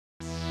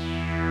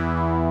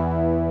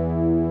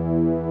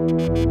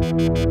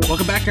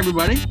Welcome back,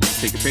 everybody.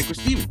 Take a Fake with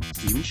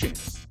Steven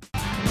Shanks.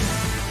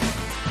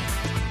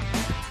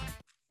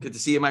 Good to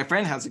see you, my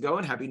friend. How's it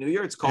going? Happy New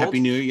Year. It's cold.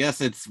 Happy New Year.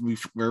 Yes,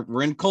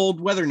 we're in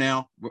cold weather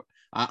now.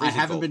 I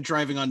haven't been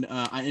driving on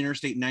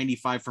Interstate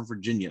 95 from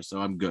Virginia,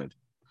 so I'm good.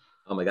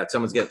 Oh my God,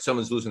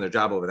 someone's losing their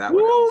job over that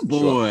one. Oh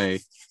boy,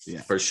 sure.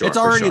 Yeah, for sure. It's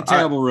already a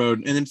terrible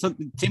road, and then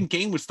Tim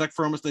Kaine was stuck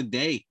for almost a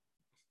day.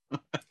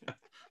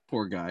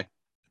 Poor guy.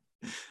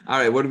 All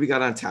right, what do we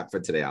got on tap for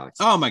today, Alex?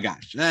 Oh my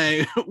gosh,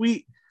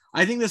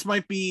 I think this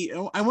might be.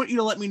 I want you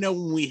to let me know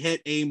when we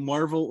hit a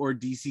Marvel or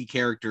DC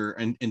character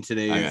in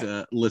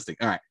today's listing.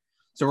 All right,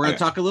 so we're going to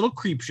talk a little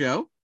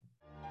Creepshow.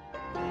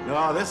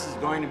 No, this is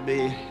going to be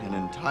an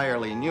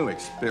entirely new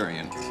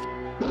experience.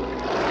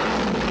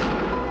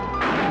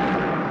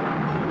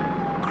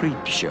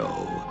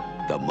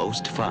 Creepshow, the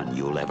most fun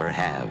you'll ever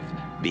have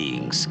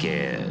being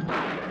scared.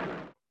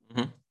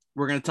 Mm-hmm.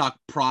 We're going to talk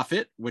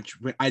Prophet, which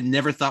I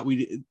never thought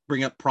we'd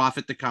bring up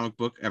Prophet, the comic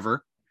book,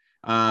 ever.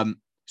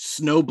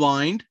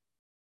 Snowblind,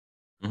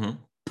 mm-hmm.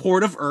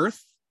 Port of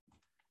Earth,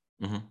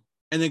 mm-hmm.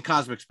 and then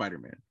Cosmic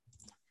Spider-Man.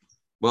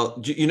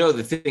 Well, you know,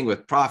 the thing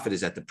with Prophet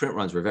is that the print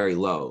runs were very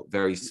low,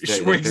 very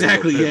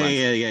exactly. Yeah.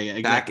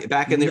 Exactly.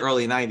 Back in the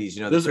early 90s,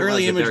 you know, those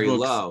early image very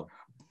books, low.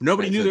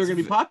 Nobody knew they were going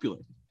to be popular.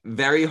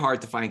 Very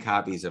hard to find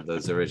copies of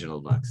those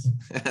original books.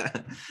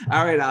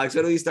 All right, Alex,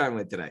 what are we starting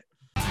with today?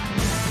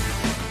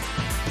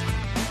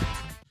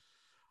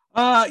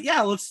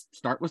 Let's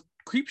start with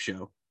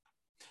Creepshow.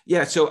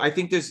 Yeah, so I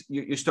think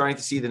you're starting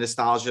to see the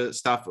nostalgia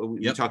stuff.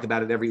 We talk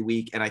about it every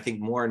week, and I think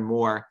more and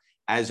more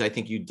as I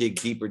think you dig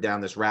deeper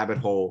down this rabbit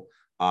hole,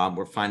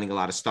 we're finding a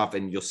lot of stuff,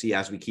 and you'll see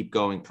as we keep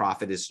going,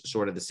 Prophet is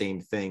sort of the same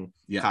thing.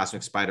 Yeah.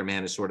 Cosmic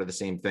Spider-Man is sort of the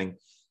same thing.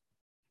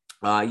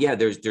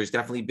 There's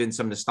definitely been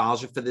some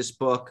nostalgia for this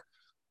book,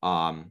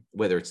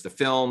 whether it's the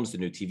films, the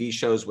new TV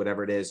shows,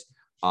 whatever it is.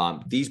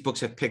 These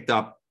books have picked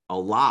up a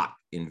lot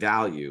in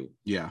value.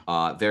 Yeah.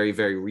 Very,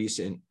 very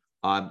recent.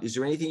 Is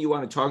there anything you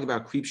want to talk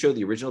about Creepshow,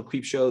 the original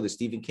Creepshow, the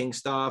Stephen King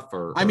stuff?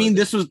 I mean,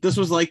 this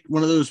was like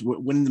one of those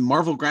when the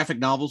Marvel graphic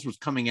novels was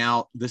coming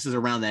out. This is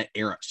around that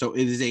era, so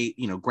it is a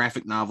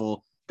graphic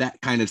novel,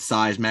 that kind of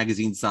size,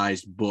 magazine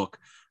sized book.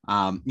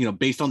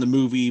 Based on the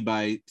movie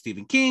by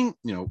Stephen King.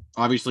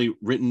 Obviously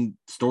written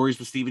stories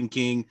with Stephen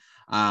King.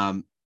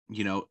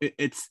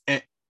 It's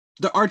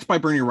the art's by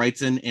Bernie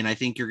Wrightson, and I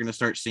think you're going to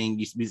start seeing.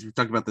 We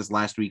talked about this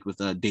last week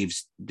with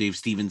Dave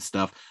Stevens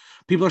stuff.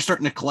 People are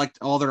starting to collect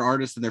all their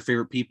artists and their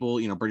favorite people.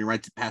 Bernie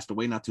Wrightson passed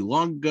away not too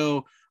long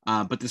ago,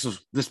 but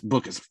this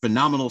book is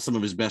phenomenal. Some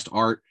of his best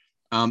art,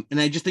 and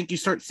I just think you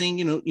start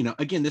seeing,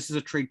 again, this is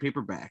a trade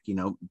paperback.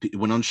 It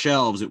went on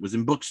shelves, it was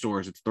in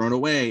bookstores, it's thrown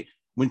away.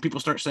 When people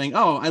start saying,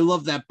 "Oh, I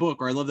love that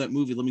book," or "I love that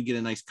movie, let me get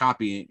a nice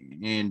copy,"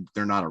 and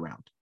they're not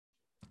around.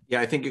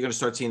 Yeah, I think you're going to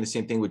start seeing the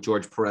same thing with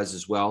George Perez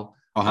as well.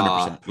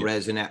 100%.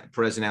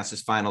 Perez announced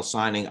his final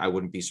signing. I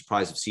wouldn't be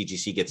surprised if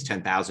CGC gets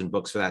 10,000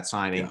 books for that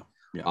signing.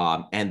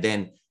 Yeah. And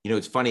then,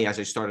 it's funny, as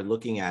I started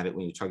looking at it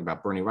when you're talking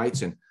about Bernie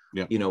Wrightson,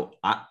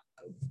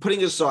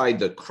 putting aside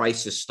the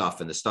crisis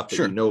stuff and the stuff that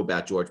you know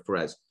about George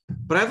Perez,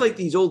 but I have like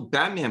these old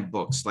Batman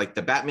books, like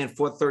the Batman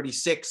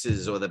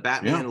 436s or the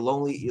Batman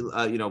Lonely,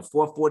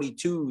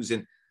 442s.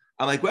 And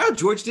I'm like, wow,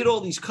 George did all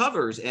these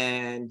covers.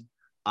 And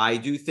I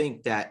do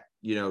think that,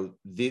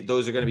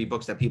 those are going to be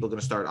books that people are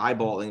going to start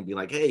eyeballing and be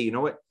like, hey, you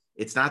know what?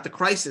 It's not the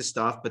crisis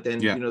stuff, but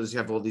then, you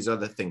have all these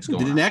other things going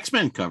on. Did an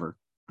X-Men cover.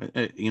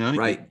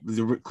 Right.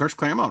 The Chris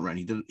Claremont run.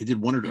 He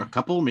did one or a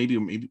couple,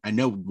 maybe I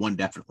know one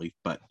definitely,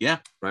 but yeah.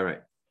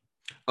 Right.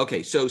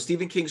 Okay. So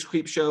Stephen King's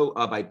Creepshow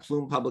by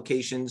Plume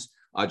Publications,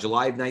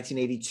 July of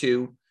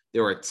 1982.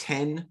 There are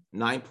 10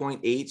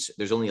 9.8s.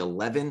 There's only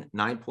 11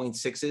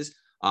 9.6s.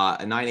 A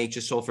 9.8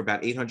 just sold for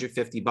about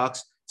 $850.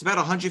 It's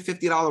about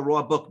 $150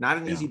 raw book. Not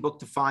an easy book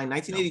to find.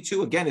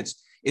 1982. Again,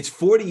 it's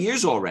 40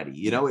 years already.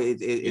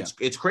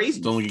 It's crazy.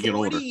 It's only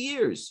 40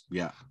 years.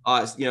 Yeah.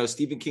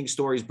 Stephen King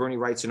stories, Bernie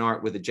Wrightson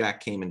art with a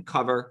Jack Kamen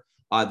cover.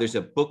 There's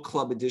a book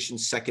club edition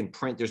second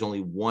print. There's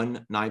only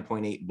one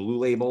 9.8 blue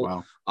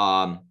label.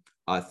 Wow.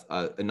 A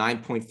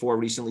 9.4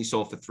 recently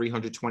sold for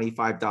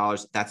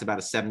 $325. That's about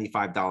a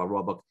 $75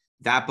 raw book.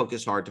 That book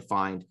is hard to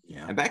find.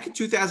 Yeah. And back in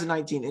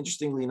 2019,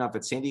 interestingly enough,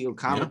 at San Diego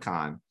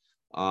Comic-Con,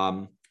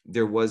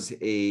 there was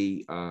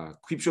a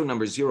Creepshow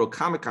number 0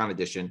 Comic-Con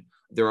edition.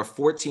 There are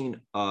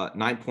 14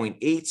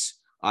 9.8s.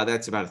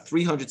 That's about a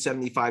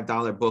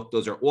 $375 book.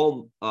 Those are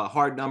all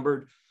hard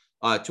numbered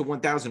to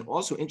 1,000.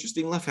 Also,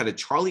 interesting enough, had a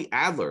Charlie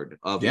Adler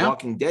of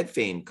Walking Dead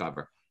fame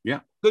cover. Yeah.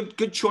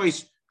 Good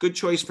choice. Good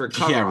choice for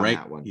cover on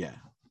that one. Yeah.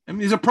 I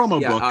mean, it's a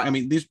promo book. I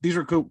mean, these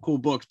are cool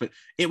books, but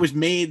it was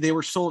made, they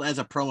were sold as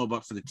a promo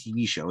book for the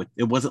TV show.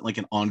 It wasn't like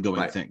an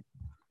ongoing thing.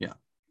 Yeah.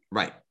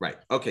 Right.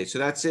 Okay. So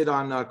that's it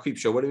on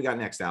Creepshow. What do we got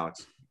next,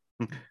 Alex?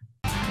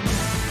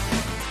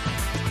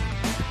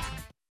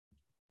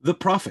 The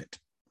Prophet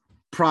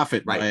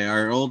by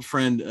our old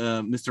friend,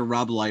 Mr.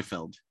 Rob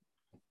Liefeld.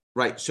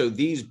 Right. So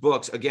these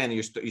books, again,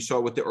 you saw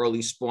it with the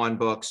early Spawn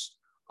books.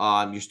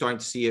 You're starting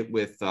to see it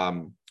with,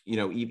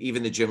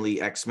 even the Jim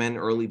Lee X-Men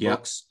early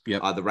books, the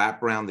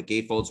wraparound, the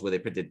gatefolds where they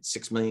printed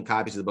 6 million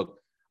copies of the book.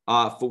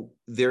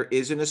 There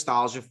is a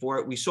nostalgia for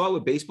it. We saw it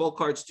with baseball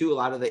cards too. A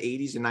lot of the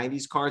 80s and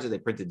 90s cards that they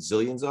printed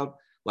zillions of.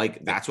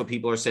 Like that's what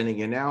people are sending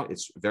in now.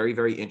 It's very,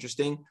 very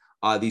interesting.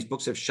 These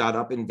books have shot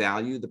up in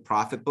value. The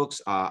Prophet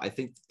books. I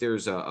think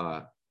there's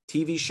a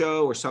TV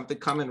show or something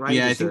coming, right?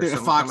 Yeah, I think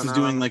Fox is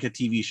doing like a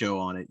TV show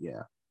on it.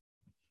 Yeah.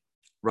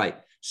 Right.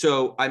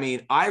 So, I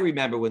mean, I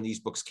remember when these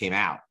books came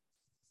out.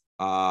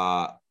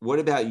 What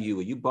about you?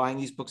 Were you buying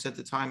these books at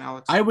the time,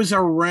 Alex? I was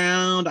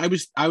around. I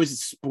was a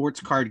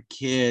sports card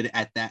kid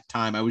at that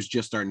time. I was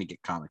just starting to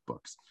get comic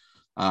books.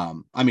 I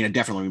mean, I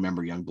definitely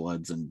remember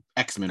Youngbloods and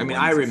X-Men. I mean,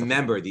 I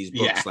remember these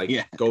books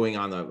going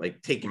on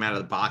take them out of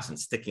the box and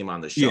sticking them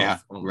on the shelf. Yeah,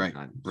 oh right,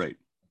 God. Right.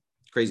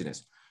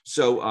 Craziness.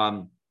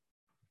 So,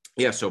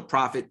 so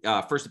Prophet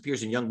first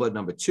appears in Youngblood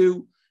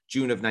 #2,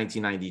 June of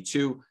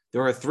 1992.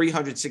 There are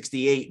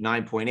 368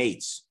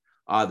 9.8s.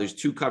 There's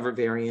 2 cover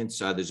variants.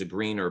 There's a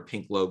green or a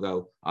pink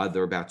logo.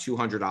 They're about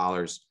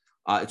 $200.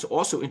 It's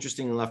also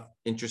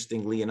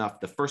interestingly enough,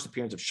 the first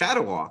appearance of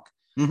Shadowhawk,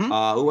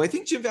 who I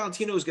think Jim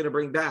Valentino is going to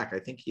bring back. I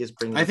think he is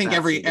bringing. I think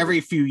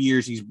every few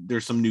years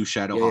there's some new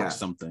Shadowhawk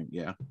something.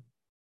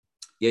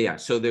 Yeah.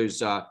 So there's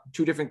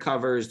 2 different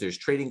covers. There's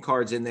trading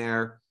cards in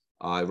there.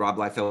 Rob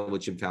Liefeld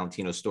with Jim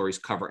Valentino stories,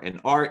 cover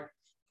and art.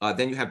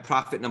 Then you have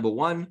Prophet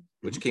 #1,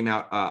 which came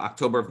out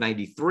October of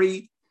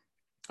 93.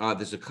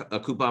 There's a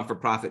coupon for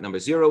Prophet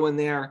 #0 in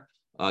there.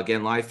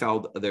 Again,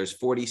 Liefeld, there's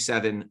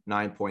 47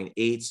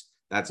 9.8s.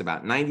 That's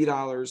about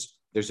 $90.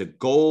 There's a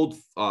gold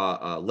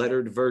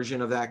lettered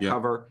version of that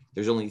cover.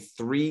 There's only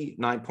 3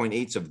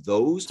 9.8s of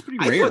those.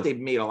 I thought they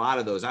made a lot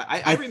of those.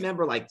 I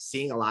remember like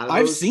seeing a lot of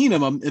those. I've seen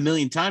them a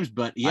million times,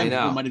 but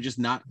people might have just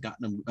not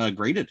gotten them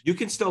graded. You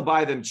can still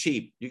buy them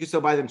cheap. You can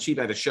still buy them cheap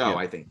at a show,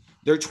 I think.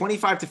 They're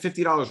 $25 to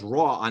 $50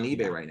 raw on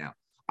eBay right now.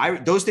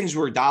 Those things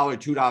were $1,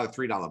 $2,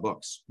 $3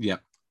 books. Yeah.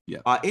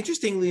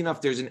 Interestingly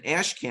enough, there's an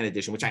ash can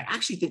edition, which I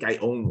actually think I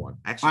own one.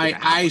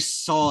 I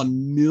saw a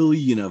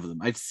million of them.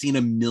 I've seen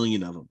a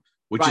million of them,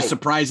 which just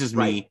surprises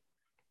me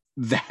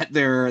that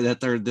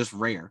they're this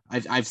rare.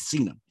 I've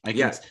seen them. I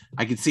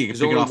can see it.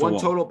 There's only one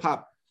total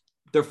pop.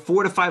 They're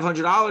 $400 to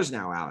 $500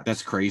 now, Alex.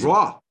 That's crazy.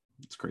 Raw.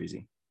 It's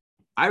crazy.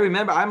 I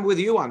remember. I'm with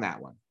you on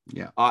that one.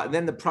 Yeah. And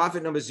then the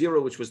Prophet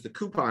 #0, which was the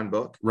coupon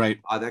book. Right.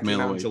 That came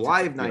out in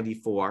July of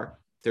 94.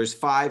 There's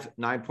 5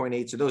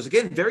 9.8s of those.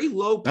 Again, very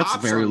low pops.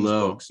 That's very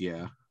low. Books.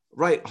 Yeah.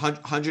 Right.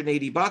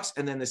 $180.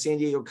 And then the San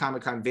Diego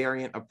Comic-Con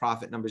variant of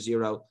Prophet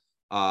 #0.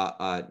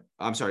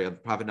 I'm sorry,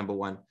 of Prophet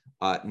 #1,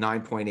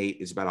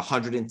 9.8 is about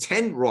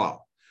 110 raw.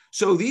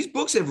 So these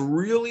books have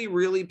really,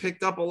 really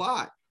picked up a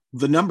lot.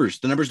 The numbers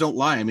don't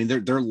lie. I mean,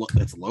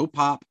 it's low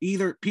pop.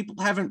 Either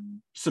people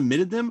haven't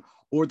submitted them,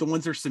 or the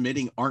ones they're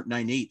submitting aren't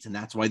 9.8s, and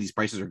that's why these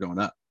prices are going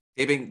up.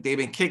 They've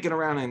been kicking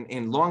around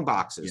in long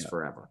boxes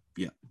forever.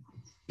 Yeah.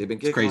 They've been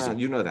kicking around.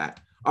 You know that.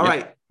 All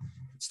right.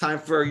 It's time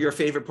for your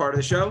favorite part of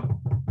the show.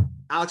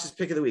 Alex's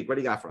pick of the week. What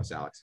do you got for us,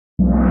 Alex?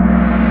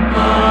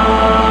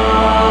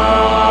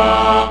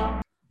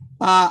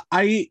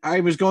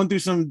 I was going through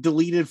some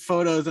deleted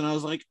photos and I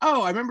was like,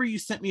 oh, I remember you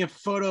sent me a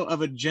photo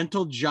of a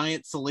Gentle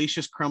Giant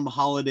Salacious Crumb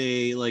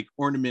holiday like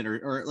ornament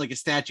or like a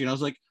statue. And I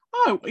was like,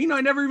 oh,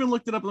 I never even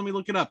looked it up. Let me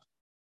look it up.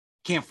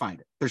 Can't find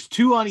it. There's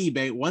 2 on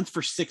eBay. One's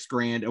for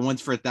 $6,000 and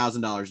one's for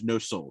 $1,000. No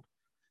sold.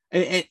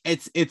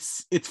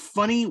 It's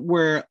funny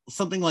where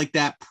something like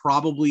that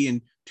probably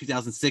in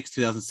 2006,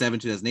 2007,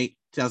 2008,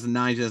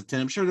 2009,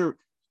 2010. I'm sure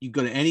you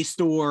go to any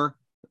store,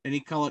 any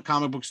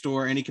comic book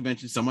store, any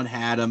convention, someone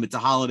had them. It's a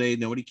holiday,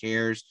 nobody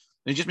cares.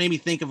 And it just made me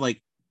think of like,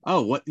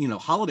 oh, what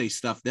holiday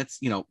stuff. That's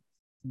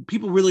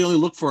people really only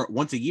look for it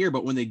once a year,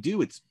 but when they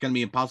do, it's gonna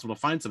be impossible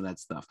to find some of that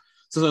stuff.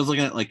 So I was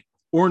looking at like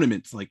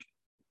ornaments. Like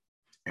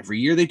every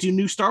year they do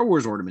new Star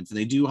Wars ornaments and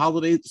they do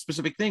holiday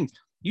specific things.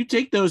 You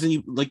take those and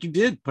you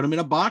did, put them in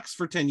a box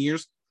for 10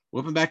 years,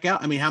 whip them back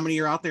out. I mean, how many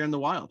are out there in the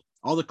wild?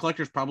 All the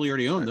collectors probably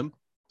already own them.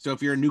 So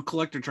if you're a new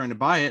collector trying to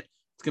buy it,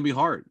 it's going to be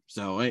hard.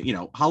 So,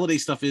 holiday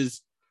stuff it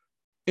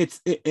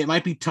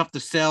might be tough to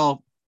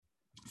sell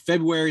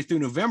February through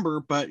November,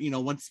 but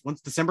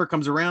once December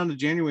comes around to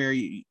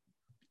January,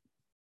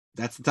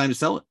 that's the time to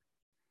sell it.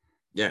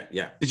 Yeah.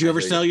 Yeah. Did you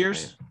ever sell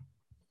yours?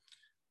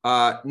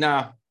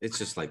 No, it's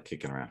just like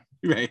kicking around.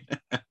 Right.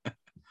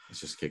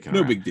 It's just kicking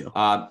around. No big deal.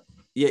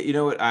 Yeah, you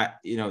know what?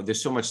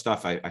 there's so much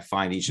stuff I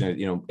find each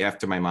and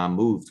after my mom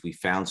moved, we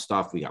found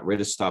stuff, we got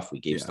rid of stuff, we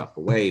gave stuff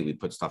away, we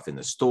put stuff in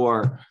the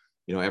store.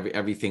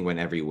 Everything went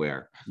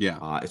everywhere.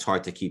 Yeah, it's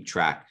hard to keep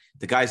track.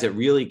 The guys that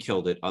really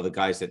killed it are the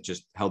guys that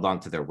just held on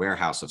to their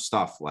warehouse of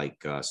stuff,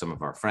 like some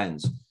of our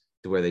friends,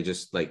 to where they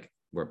just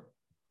were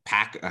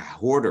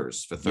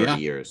hoarders for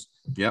 30 years.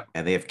 Yep,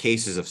 and they have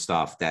cases of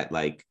stuff that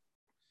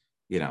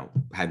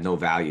had no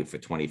value for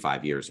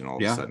 25 years, and all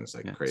of a sudden it's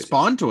crazy.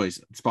 Spawn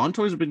toys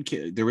have been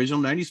the original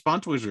 90s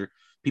Spawn toys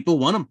people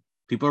want them.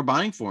 People are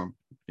buying for them.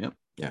 Yep.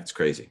 Yeah, it's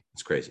crazy.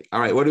 It's crazy. All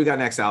right, what do we got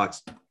next,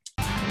 Alex?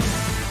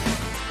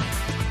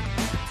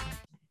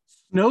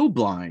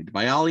 Snowblind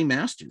by Ollie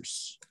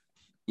Masters.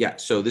 Yeah.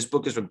 So this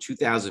book is from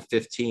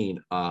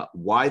 2015.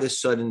 Why the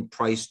sudden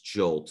price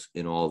jolt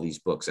in all these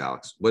books,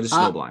 Alex? What is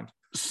Snowblind?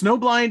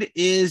 Snowblind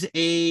is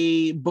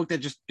a book that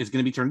just is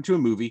going to be turned into a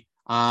movie.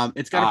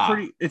 It's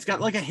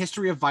got like a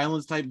history of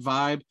violence type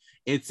vibe.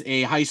 It's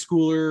a high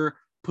schooler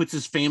puts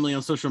his family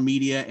on social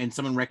media and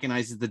someone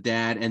recognizes the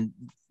dad and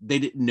they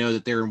didn't know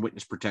that they're in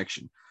witness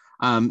protection.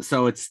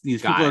 So it's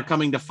these people are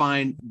coming to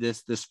find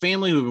this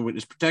family who have in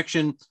witness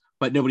protection,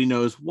 but nobody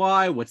knows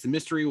why. What's the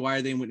mystery? Why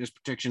are they in witness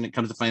protection? It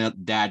comes to find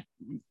out dad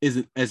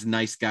isn't as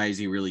nice guy as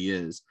he really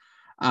is.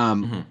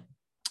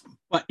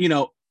 But you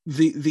know,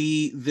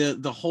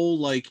 the whole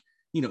like,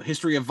 you know,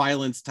 history of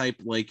violence type,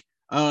 like,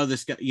 oh,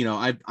 this guy, you know,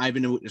 I've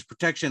been in witness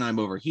protection. I'm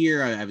over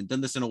here. I haven't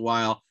done this in a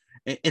while.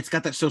 It's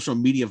got that social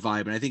media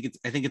vibe. And I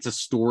think it's a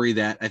story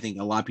that I think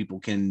a lot of people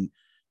can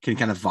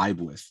kind of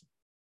vibe with.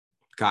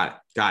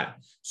 Got it.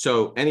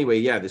 So anyway,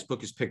 yeah, this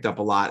book is picked up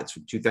a lot. It's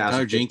from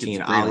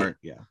 2015.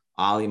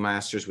 Ollie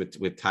Masters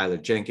with Tyler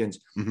Jenkins.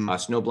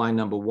 Snowblind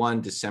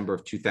 #1, December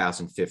of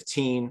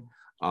 2015.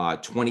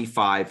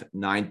 25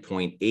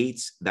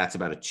 9.8. That's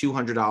about a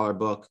 $200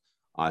 book.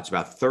 It's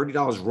about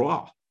 $30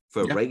 raw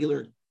for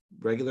a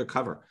regular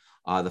cover.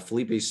 The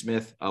Felipe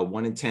Smith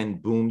 1 in 10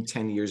 Boom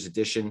 10 Years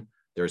edition.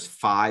 There's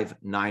 5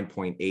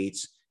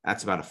 9.8s.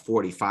 That's about a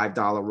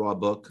 $45 raw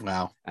book.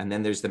 Wow. And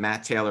then there's the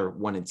Matt Taylor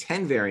 1 in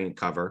 10 variant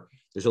cover.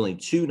 There's only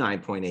 2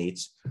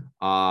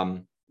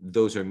 9.8s.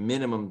 Those are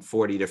minimum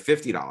 $40 to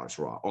 $50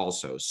 raw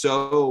also.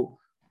 So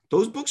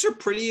those books are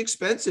pretty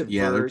expensive.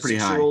 Yeah, they're pretty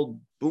high.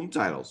 Boom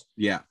titles.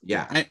 Yeah.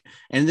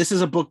 And this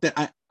is a book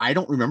that I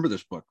don't remember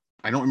this book.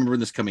 I don't remember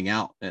this coming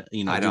out.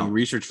 Doing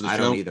research for the show. I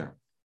don't either.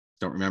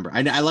 Don't remember.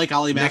 I like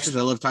Ollie Masters.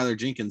 I love Tyler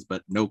Jenkins,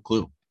 but no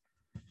clue.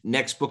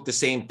 Next book, the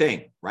same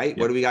thing, right? Yep.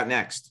 What do we got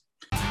next?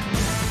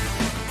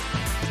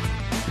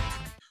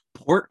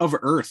 Port of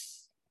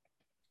Earth.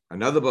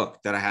 Another book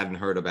that I hadn't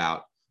heard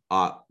about.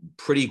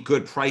 Pretty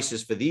good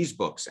prices for these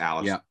books,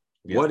 Alex. Yeah.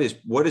 What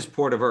is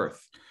Port of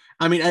Earth?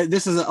 I mean,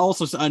 this is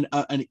also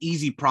an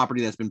easy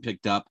property that's been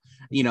picked up.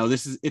 You know,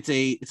 it's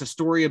a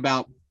story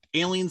about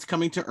aliens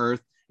coming to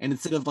Earth, and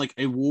instead of like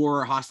a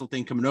war hostile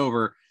thing coming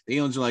over, the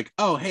aliens are like,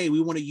 oh, hey,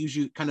 we want to use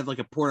you kind of like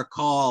a port of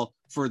call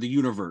for the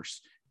universe.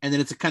 And then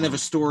it's a kind of a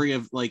story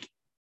of like,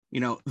 you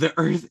know, the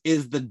Earth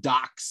is the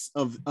docks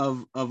of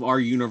our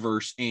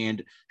universe,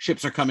 and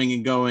ships are coming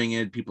and going,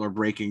 and people are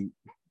breaking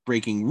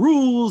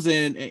rules,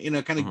 and you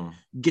know, kind of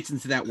gets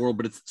into that world.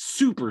 But it's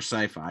super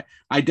sci-fi.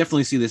 I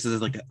definitely see this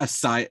as like a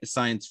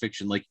science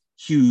fiction, like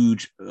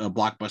huge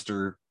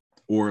blockbuster,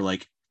 or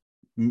like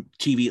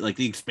TV, like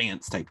The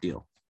Expanse type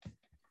deal.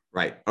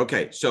 Right.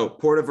 Okay. So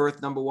Port of Earth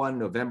 #1,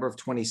 November of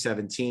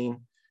 2017.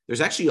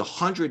 There's actually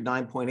 100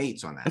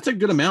 9.8s on that. That's a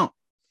good amount.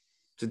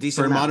 It's a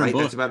decent amount, right?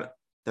 Book.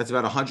 That's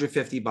about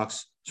 $150.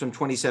 It's from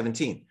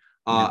 2017.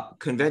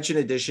 Convention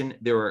edition,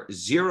 there are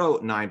 0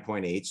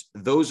 9.8s.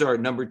 Those are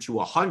numbered to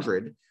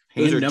 100.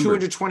 Those are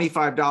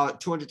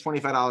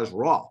 $225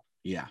 raw.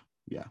 Yeah.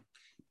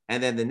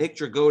 And then the Nick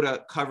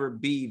Dragotta cover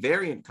B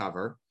variant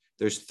cover,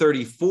 there's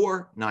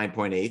 34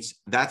 9.8s.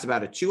 That's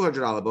about a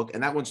 $200 book,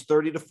 and that one's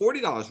 $30 to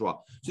 $40 raw.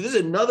 So this is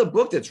another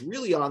book that's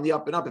really on the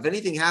up and up. If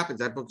anything happens,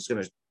 that book is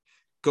going to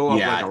go up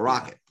like a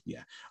rocket.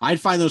 Yeah,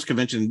 I'd find those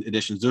convention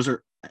editions.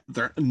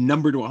 They're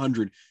numbered to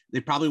 100. They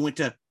probably went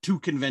to 2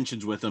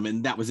 conventions with them,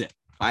 and that was it.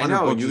 I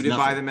know you didn't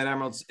buy them at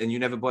Emeralds, and you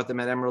never bought them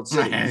at Emerald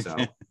City. So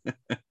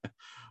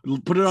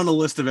put it on a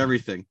list of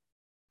everything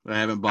I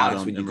haven't bought.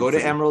 Alex, when you go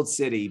to Emerald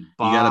City, you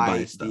gotta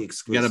buy stuff. The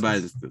exclusives. You gotta buy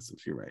the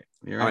exclusives. You're right.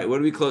 All right,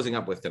 what are we closing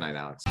up with tonight,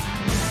 Alex?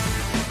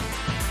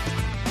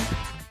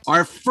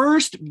 Our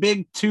first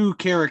big 2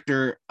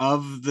 character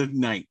of the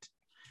night,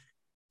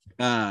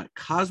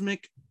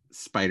 Cosmic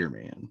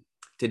Spider-Man.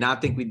 Did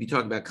not think we'd be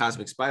talking about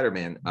Cosmic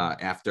Spider-Man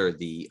after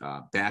the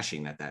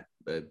bashing that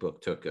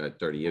book took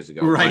 30 years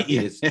ago. Right.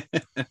 It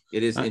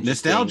is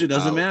nostalgia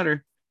doesn't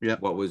matter. Yeah.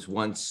 What was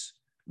once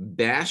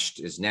bashed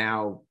is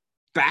now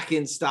back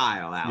in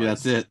style,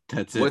 Alex. Yeah,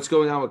 that's it. What's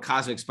going on with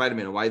Cosmic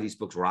Spider-Man, and why are these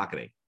books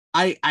rocketing?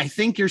 I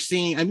think you're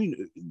seeing, I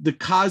mean, the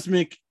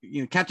Cosmic,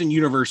 Captain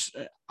Universe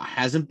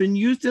hasn't been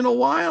used in a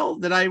while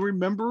that I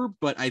remember,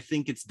 but I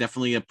think it's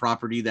definitely a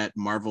property that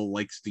Marvel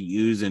likes to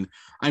use. And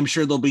I'm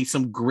sure there'll be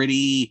some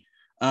gritty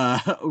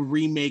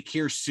remake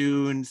here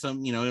soon.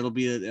 It'll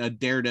be a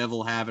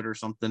Daredevil have it or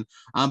something.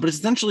 But it's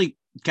essentially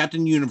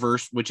Captain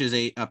Universe, which is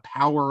a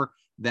power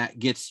that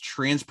gets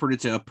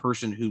transported to a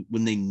person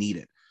when they need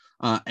it.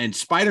 And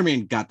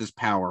Spider-Man got this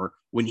power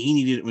when he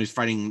needed it when he was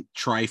fighting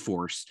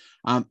Triforce.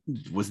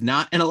 Was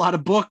not in a lot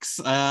of books,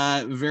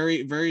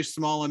 very, very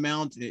small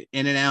amount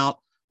in and out.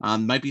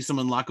 Might be some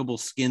unlockable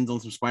skins on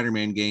some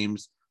Spider-Man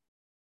games.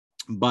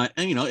 But,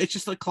 it's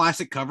just a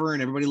classic cover,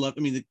 and everybody loved.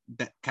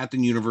 That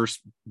Captain Universe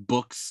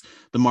books,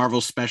 the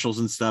Marvel specials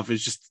and stuff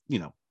is just,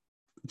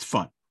 it's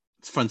fun.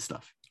 It's fun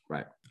stuff.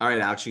 Right. All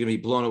right, Alex, you're going to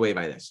be blown away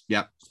by this.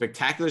 Yep.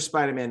 Spectacular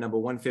Spider-Man number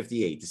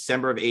 158,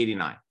 December of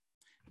 89.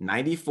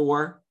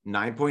 94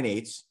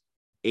 9.8s,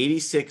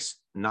 86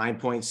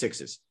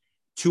 9.6s,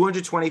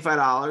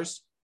 $225.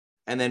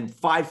 and then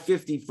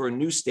 $550 for a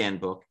newsstand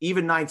book.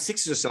 Even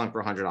 9.6s are selling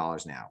for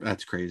 $100 now.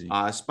 That's crazy.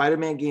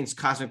 Spider-Man Gains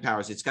Cosmic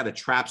Powers. It's got a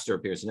Trapster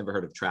appearance. I never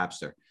heard of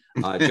Trapster.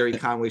 Jerry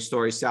Conway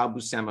story, Sal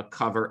Buscema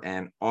cover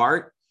and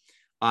art.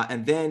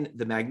 And then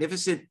the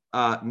magnificent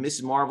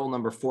Miss Marvel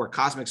 #4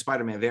 Cosmic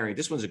Spider-Man variant.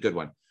 This one's a good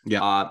one.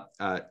 Yeah.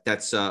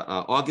 That's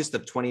August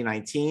of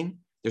 2019.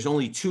 There's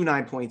only 2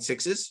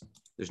 9.6s.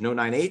 There's no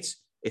 9.8s.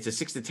 It's a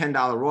 $6 to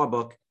 $10 raw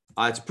book.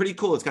 It's pretty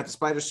cool. It's got the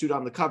spider suit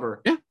on the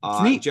cover. Yeah,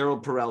 it's neat.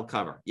 Gerald Perel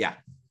cover. Yeah.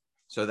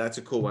 So that's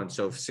a cool one.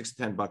 So for $6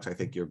 to $10, I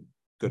think you're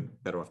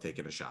better off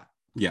taking a shot.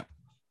 Yeah.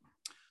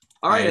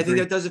 All right. I think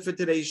that does it for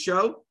today's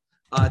show.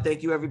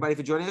 Thank you, everybody,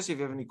 for joining us. If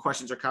you have any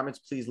questions or comments,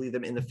 please leave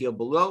them in the field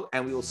below.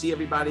 And we will see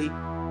everybody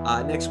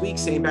next week.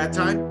 Same bat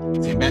time.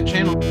 Same bat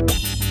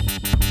channel.